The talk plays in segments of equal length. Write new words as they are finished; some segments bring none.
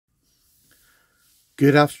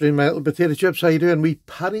Good afternoon, my little potato chips. How you doing? Wee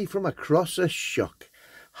Paddy from across the shuck.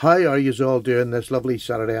 How are you all doing this lovely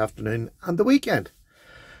Saturday afternoon and the weekend?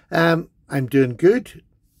 I'm doing good.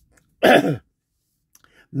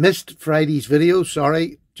 Missed Friday's video,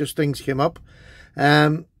 sorry, just things came up. What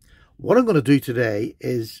I'm going to do today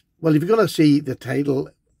is, well, if you're going to see the title,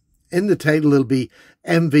 in the title it'll be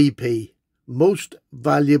MVP, Most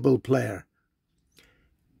Valuable Player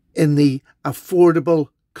in the affordable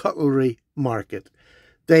cutlery market.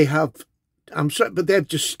 They have, I'm sorry, but they've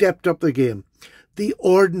just stepped up the game. The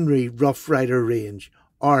ordinary Rough Rider range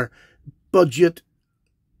are budget,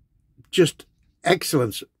 just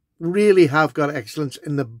excellence, really have got excellence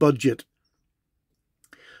in the budget.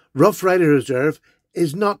 Rough Rider Reserve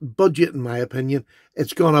is not budget in my opinion.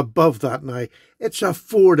 It's gone above that now. It's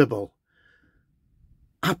affordable.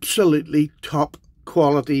 Absolutely top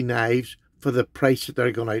quality knives for the price that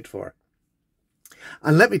they're going out for.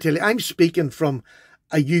 And let me tell you, I'm speaking from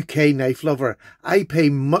a UK knife lover. I pay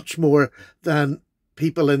much more than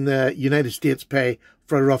people in the United States pay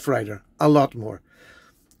for a Rough Rider. A lot more.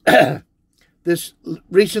 This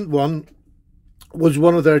recent one was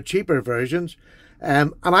one of their cheaper versions.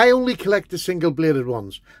 And I only collect the single-bladed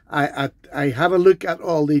ones. I had a look at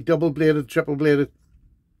all the double-bladed, triple-bladed.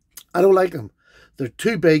 I don't like them. They're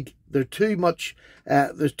too big. They're too much.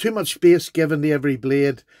 There's too much space given to every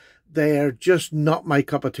blade. They're just not my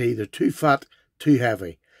cup of tea. They're too fat, too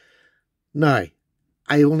heavy. Now,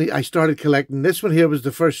 I started collecting. This one here was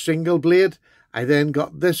the first single blade. I then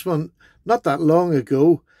got this one not that long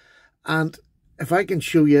ago. And if I can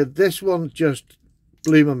show you, this one just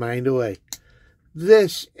blew my mind away.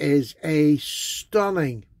 This is a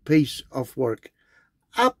stunning piece of work.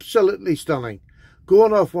 Absolutely stunning.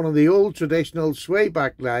 Going off one of the old traditional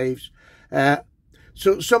swayback knives.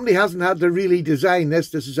 So somebody hasn't had to really design this.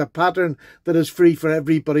 This is a pattern that is free for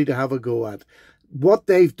everybody to have a go at. What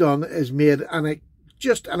they've done is made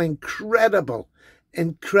just an incredible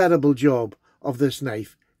job of this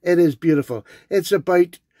knife. It is beautiful. It's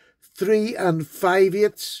about 3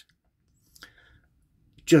 5/8.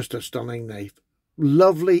 Just a stunning knife.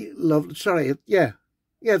 Lovely, lovely. Sorry, yeah,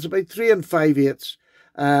 it's about 3 5/8.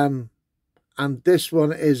 And this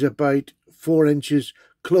one is about 4 inches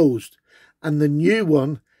closed. And the new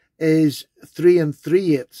one is 3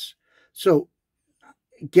 3/8. So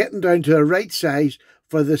getting down to a right size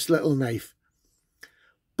for this little knife.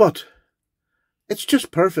 But it's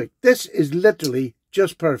just perfect. This is literally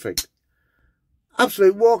just perfect.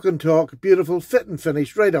 Absolute walk and talk, beautiful fit and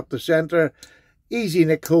finish right up the centre. Easy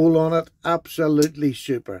nick hole on it. Absolutely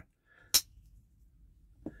super.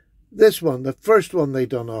 This one, the first one they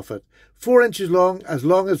done off it. 4 inches long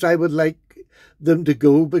as I would like them to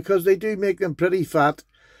go, because they do make them pretty fat.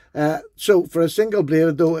 So for a single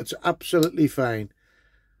bladed though, it's absolutely fine.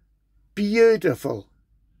 Beautiful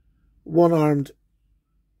one-armed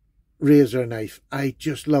razor knife. I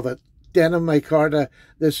just love it. Denim micarta.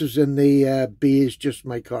 This is in the beige, just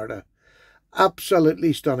micarta.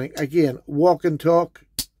 Absolutely stunning. Again, walk and talk.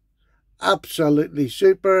 Absolutely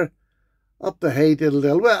super. Up the hay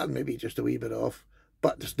diddle. Well, maybe just a wee bit off,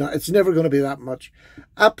 but it's never going to be that much.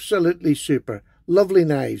 Absolutely super. Lovely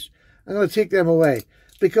knives. I'm going to take them away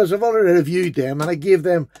because I've already reviewed them and I gave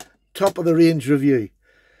them top of the range review.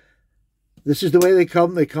 This is the way they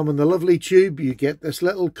come. They come in the lovely tube. You get this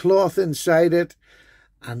little cloth inside it,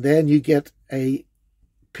 and then you get a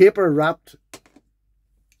paper wrapped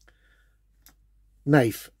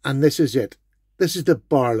knife, and this is it. This is the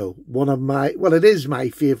Barlow. One of my, well, it is my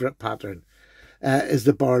favourite pattern, is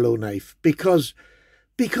the Barlow knife, because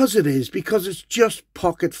it's just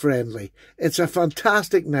pocket friendly. It's a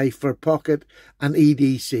fantastic knife for pocket and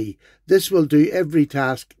EDC. This will do every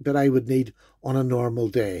task that I would need on a normal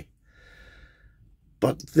day.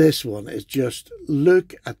 But this one is just,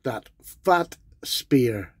 look at that fat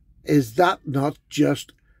spear. Is that not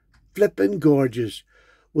just flipping gorgeous?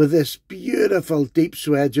 With this beautiful deep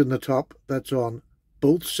swedge on the top that's on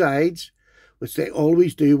both sides, which they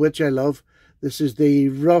always do, which I love. This is the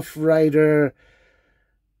Rough Rider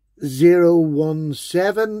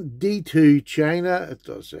 017 D2 China. It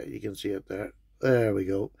does say, you can see it there. There we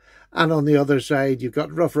go. And on the other side, you've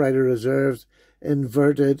got Rough Rider Reserves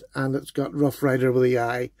inverted, and it's got Rough Rider with the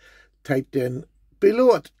I typed in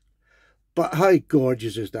below it. But how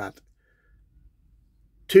gorgeous is that?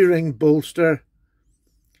 2-ring bolster.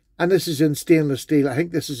 And this is in stainless steel. I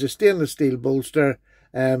think this is a stainless steel bolster.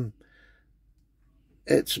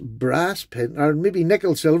 It's brass pin, or maybe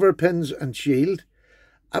nickel silver pins and shield.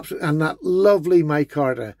 And that lovely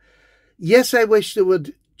micarta. Yes, I wish they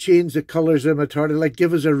would change the colours of micarta, like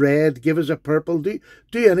give us a red, give us a purple, do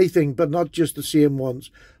anything, but not just the same ones.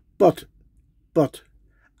 But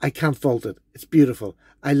I can't fault it. It's beautiful.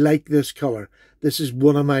 I like this colour. This is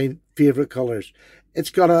one of my favourite colours. It's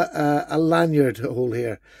got a lanyard hole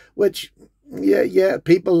here, which, yeah,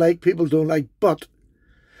 people like, people don't like, but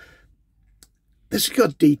this has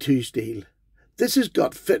got D2 steel. This has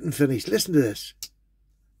got fit and finish. Listen to this.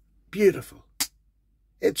 Beautiful.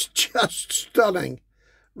 It's just stunning.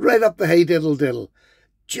 Right up the hey diddle diddle.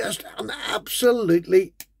 Just an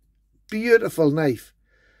absolutely beautiful knife.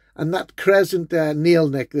 And that crescent nail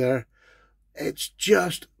nick there, it's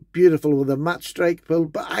just beautiful with a matte strike pull.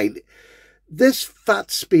 But this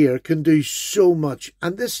fat spear can do so much.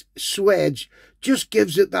 And this swedge just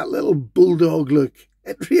gives it that little bulldog look.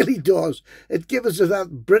 It really does. It gives it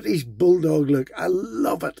that British bulldog look. I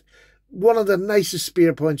love it. One of the nicest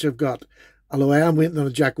spear points I've got. Although I am waiting on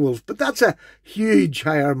a Jack Wolf. But that's a huge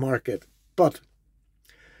higher market. But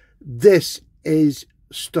this is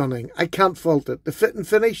stunning. I can't fault it. The fit and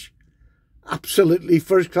finish, absolutely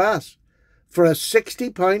first class. For a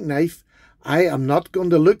 £60 knife, I am not going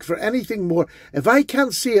to look for anything more. If I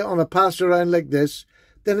can't see it on a pass around like this,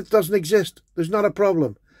 then it doesn't exist. There's not a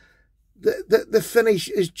problem. The finish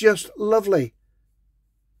is just lovely.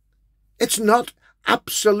 It's not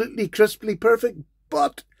absolutely crisply perfect,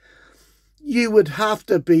 but you would have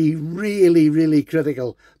to be really, really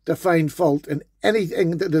critical to find fault in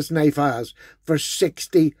anything that this knife has for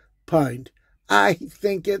 £60. I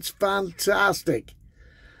think it's fantastic.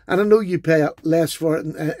 And I know you pay less for it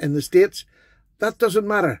in the States. That doesn't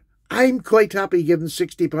matter. I'm quite happy giving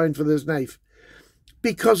 £60 for this knife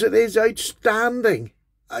because it is outstanding.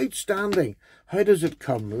 Outstanding. How does it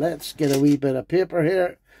come? Let's get a wee bit of paper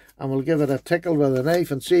here and we'll give it a tickle with a knife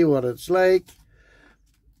and see what it's like.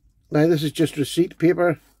 Now this is just receipt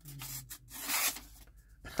paper.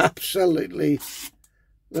 Absolutely.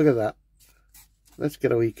 Look at that. Let's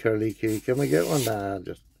get a wee curly key. Can we get one? Nah,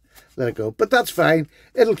 just let it go. But that's fine.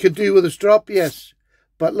 It'll could do with a strop, yes.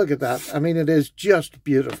 But look at that. I mean, it is just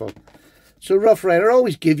beautiful. So Rough Rider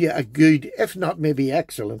always give you a good, if not maybe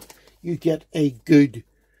excellent, you get a good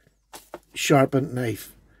sharpened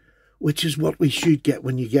knife, which is what we should get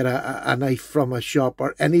when you get a knife from a shop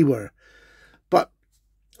or anywhere. But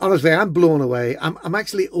honestly, I'm blown away. I'm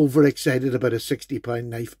actually overexcited about a £60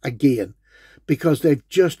 knife again because they've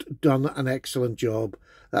just done an excellent job.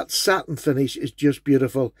 That satin finish is just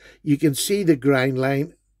beautiful. You can see the grind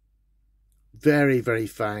line. Very, very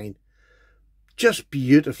fine. Just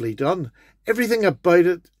beautifully done. Everything about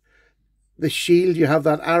it. The shield, you have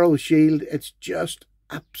that arrow shield. It's just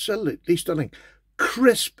absolutely stunning.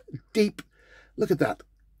 Crisp, deep. Look at that.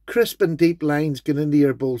 Crisp and deep lines get into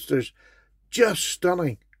your bolsters. Just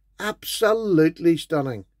stunning. Absolutely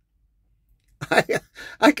stunning.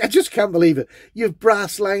 I just can't believe it. You have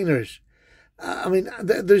brass liners. I mean,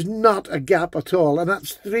 there's not a gap at all. And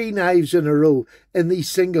that's 3 knives in a row in these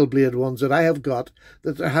single blade ones that I have got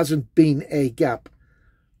that there hasn't been a gap.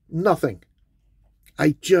 Nothing.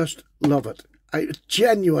 I just love it. I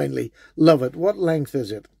genuinely love it. What length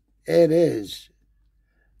is it? It is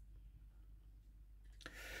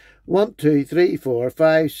 1, 2, 3, 4,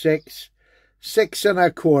 5, 6, 6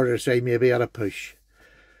 1/4, say maybe at a push.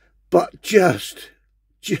 But just,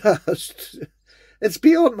 it's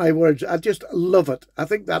beyond my words. I just love it. I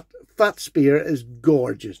think that fat spear is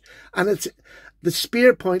gorgeous. And the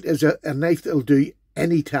spear point is a knife that'll do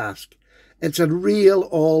any task. It's a real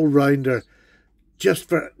all-rounder just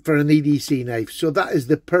for an EDC knife. So that is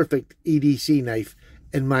the perfect EDC knife,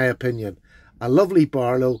 in my opinion. A lovely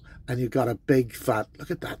Barlow, and you've got a big fat,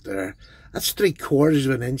 look at that there. That's 3/4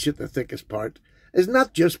 of an inch at the thickest part. Isn't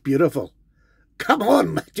that just beautiful? Come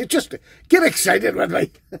on, you just get excited with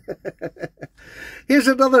me. Here's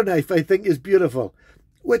another knife I think is beautiful,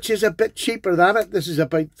 which is a bit cheaper than it. This is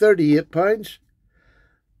about £38.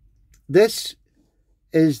 This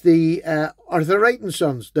is the Arthur Wright &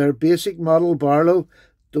 Sons. Their basic model Barlow.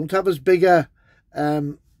 Don't have as big a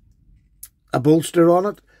bolster on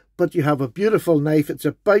it, but you have a beautiful knife. It's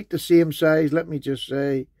about the same size, let me just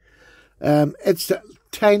say. It's the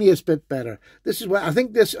tiniest bit better. This is what I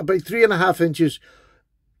think. This about 3.5 inches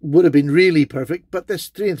would have been really perfect, but this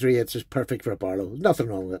 3 3/8 is perfect for a Barlow. There's nothing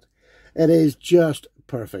wrong with it. It is just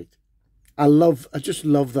perfect. I just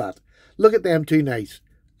love that. Look at them 2 knives.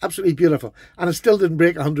 Absolutely beautiful. And it still didn't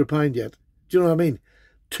break £100 yet. Do you know what I mean?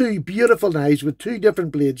 2 beautiful knives with 2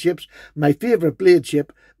 different blade shapes. My favourite blade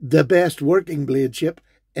shape, the best working blade shape,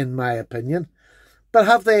 in my opinion. But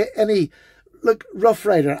have they any... Look, Rough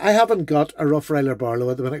Rider. I haven't got a Rough Rider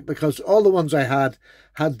Barlow at the minute because all the ones I had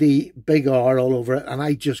the big R all over it and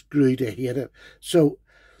I just grew to hate it. So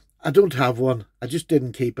I don't have one. I just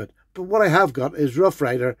didn't keep it. But what I have got is Rough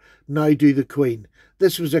Rider Now Do the Queen.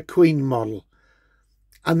 This was a Queen model.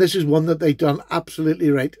 And this is one that they've done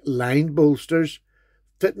absolutely right. Lined bolsters,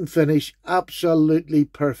 fit and finish, absolutely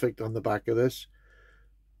perfect on the back of this.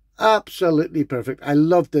 Absolutely perfect. I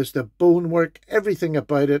loved this. The bone work, everything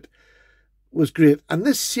about it was great. And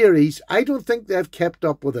this series, I don't think they've kept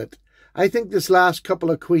up with it. I think this last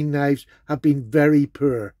couple of Queen knives have been very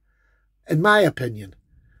poor, in my opinion.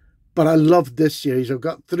 But I loved this series. I've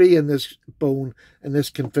got 3 in this bone, in this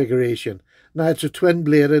configuration. Now, it's a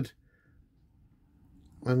twin-bladed.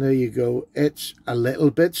 And there you go. It's a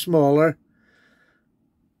little bit smaller.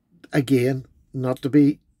 Again, not to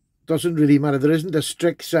be, doesn't really matter. There isn't a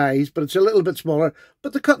strict size, but it's a little bit smaller.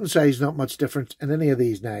 But the cutting size is not much different in any of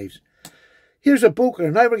these knives. Here's a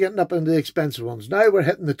Boker. Now we're getting up into the expensive ones. Now we're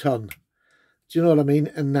hitting the ton. Do you know what I mean?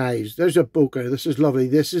 In knives. There's a Boker. This is lovely.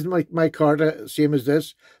 This is my micarta, same as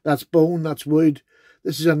this. That's bone, that's wood.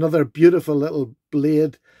 This is another beautiful little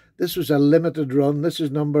blade. This was a limited run. This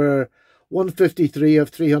is number 153 of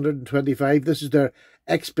 325. This is their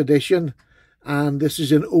Expedition, and this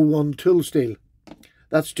is in 01 tool steel.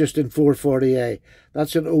 That's just in 440A.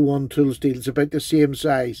 That's an 01 tool steel. It's about the same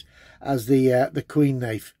size as the Queen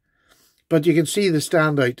knife. But you can see the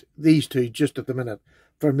standout. These two, just at the minute,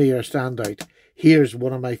 for me, are standout. Here's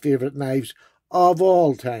one of my favourite knives of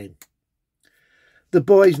all time. The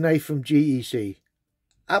Boys knife from GEC.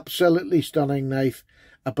 Absolutely stunning knife.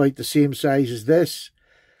 About the same size as this.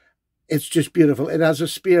 It's just beautiful. It has a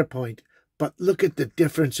spear point, but look at the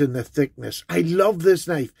difference in the thickness. I love this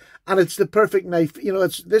knife, and it's the perfect knife. You know,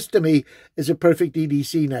 this to me is a perfect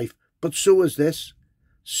EDC knife, but so is this.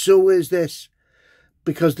 So is this.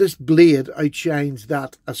 Because this blade outshines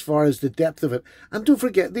that as far as the depth of it. And don't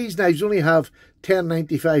forget, these knives only have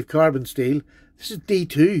 1095 carbon steel. This is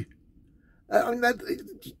D2. I mean,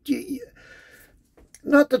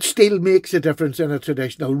 not that steel makes a difference in a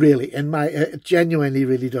traditional, really. It genuinely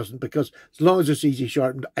really doesn't, because as long as it's easy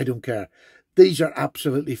sharpened, I don't care. These are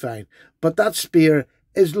absolutely fine. But that spear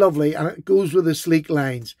is lovely, and it goes with the sleek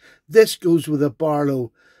lines. This goes with a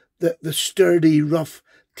Barlow, the sturdy, rough,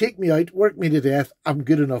 take me out, work me to death, I'm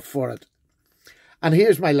good enough for it. And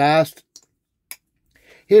here's my last.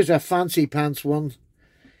 Here's a fancy pants one.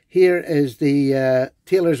 Here is the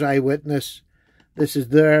Tailor's Eyewitness. This is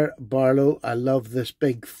their Barlow. I love this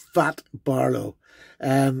big fat Barlow.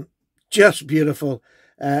 Just beautiful.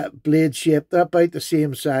 Blade shape. They're about the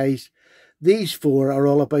same size. These 4 are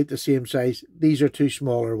all about the same size. These are 2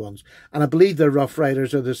 smaller ones. And I believe the Rough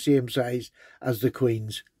Riders are the same size as the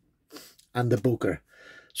Queens and the Boker.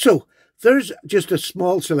 So there's just a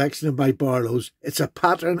small selection of my Barlows. It's a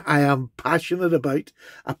pattern I am passionate about.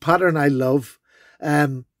 A pattern I love.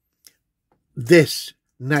 This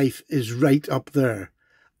knife is right up there,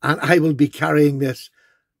 and I will be carrying this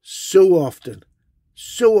so often,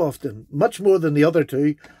 much more than the other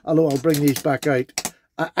 2, although I'll bring these back out.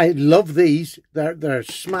 I love these. They're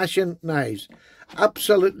smashing knives,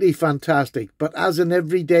 absolutely fantastic. But as an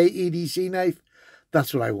everyday EDC knife,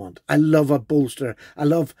 that's what I want. I love a bolster. I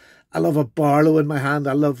love a Barlow in my hand.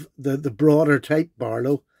 I love the broader type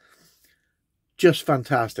Barlow. Just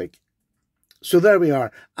fantastic. So there we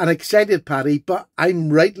are. An excited Paddy, but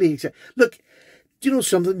I'm rightly excited. Look, do you know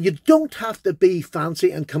something? You don't have to be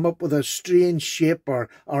fancy and come up with a strange shape or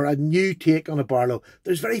a new take on a Barlow.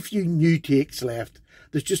 There's very few new takes left.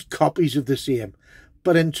 There's just copies of the same.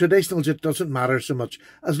 But in traditionals, it doesn't matter so much.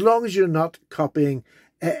 As long as you're not copying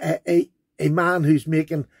a man who's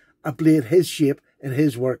making a blade his shape in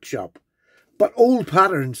his workshop. But old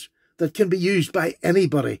patterns that can be used by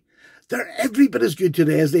anybody. They're every bit as good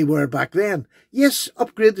today as they were back then. Yes,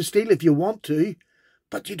 upgrade the steel if you want to,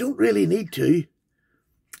 but you don't really need to.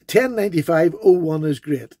 1095-01 is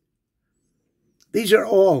great. These are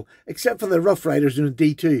all, except for the Rough Riders in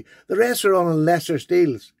D2. The rest are on lesser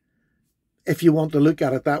steels, if you want to look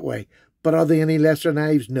at it that way. But are they any lesser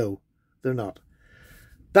knives? No, they're not.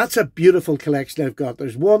 That's a beautiful collection I've got.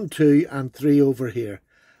 There's 1, 2, and 3 over here.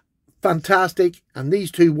 Fantastic. And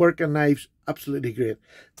these 2 working knives, absolutely great.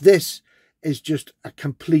 This is just a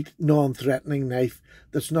complete non-threatening knife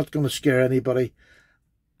that's not going to scare anybody.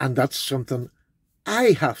 And that's something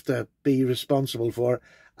I have to be responsible for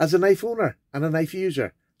as a knife owner and a knife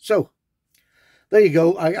user. So, there you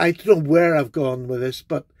go. I don't know where I've gone with this,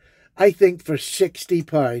 but I think for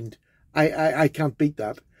 £60, I can't beat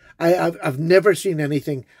that. I've never seen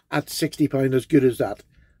anything at £60 as good as that.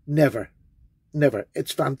 Never. Never.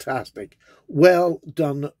 It's fantastic. Well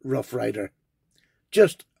done, Rough Rider.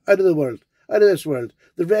 Just out of the world. Out of this world.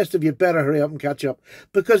 The rest of you better hurry up and catch up.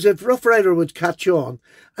 Because if Rough Rider would catch on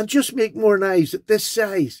and just make more knives at this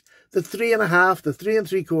size, the 3.5, the 3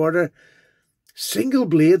 3/4, single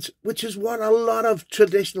blades, which is what a lot of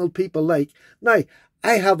traditional people like. Now,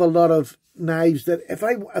 I have a lot of knives that if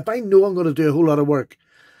I know I'm going to do a whole lot of work,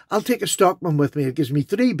 I'll take a Stockman with me. It gives me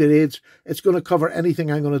 3 blades. It's going to cover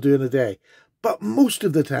anything I'm going to do in a day. But most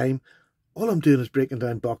of the time, all I'm doing is breaking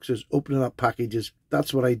down boxes, opening up packages.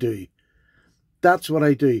 That's what I do. That's what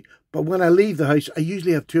I do. But when I leave the house, I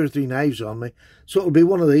usually have 2 or 3 knives on me. So it'll be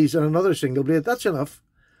one of these and another single blade. That's enough.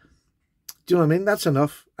 Do you know what I mean? That's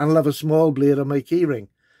enough. And I'll have a small blade on my keyring.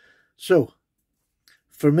 So,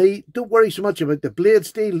 for me, don't worry so much about the blade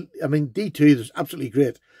steel. I mean, D2 is absolutely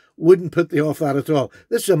great. Wouldn't put the off that at all.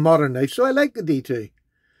 This is a modern knife, so I like the D2.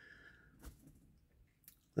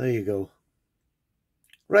 There you go.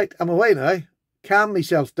 Right, I'm away now. Calm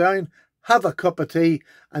myself down, have a cup of tea,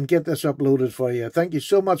 and get this uploaded for you. Thank you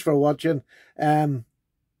so much for watching. I'm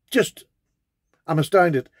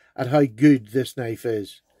astounded at how good this knife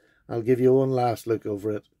is. I'll give you one last look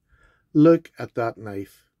over it. Look at that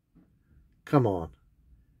knife. Come on.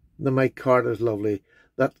 The micarta is lovely.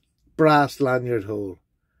 That brass lanyard hole.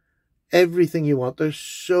 Everything you want. They're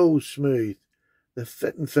so smooth. The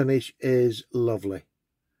fit and finish is lovely.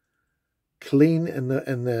 Clean in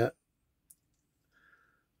the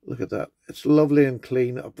look at that. It's lovely and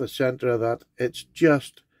clean up the centre of that. It's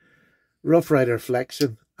just Rough Rider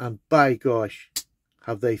flexing, and by gosh,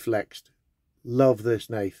 have they flexed. Love this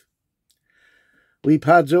knife. Wee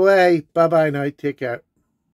pads away. Bye bye now. Take care.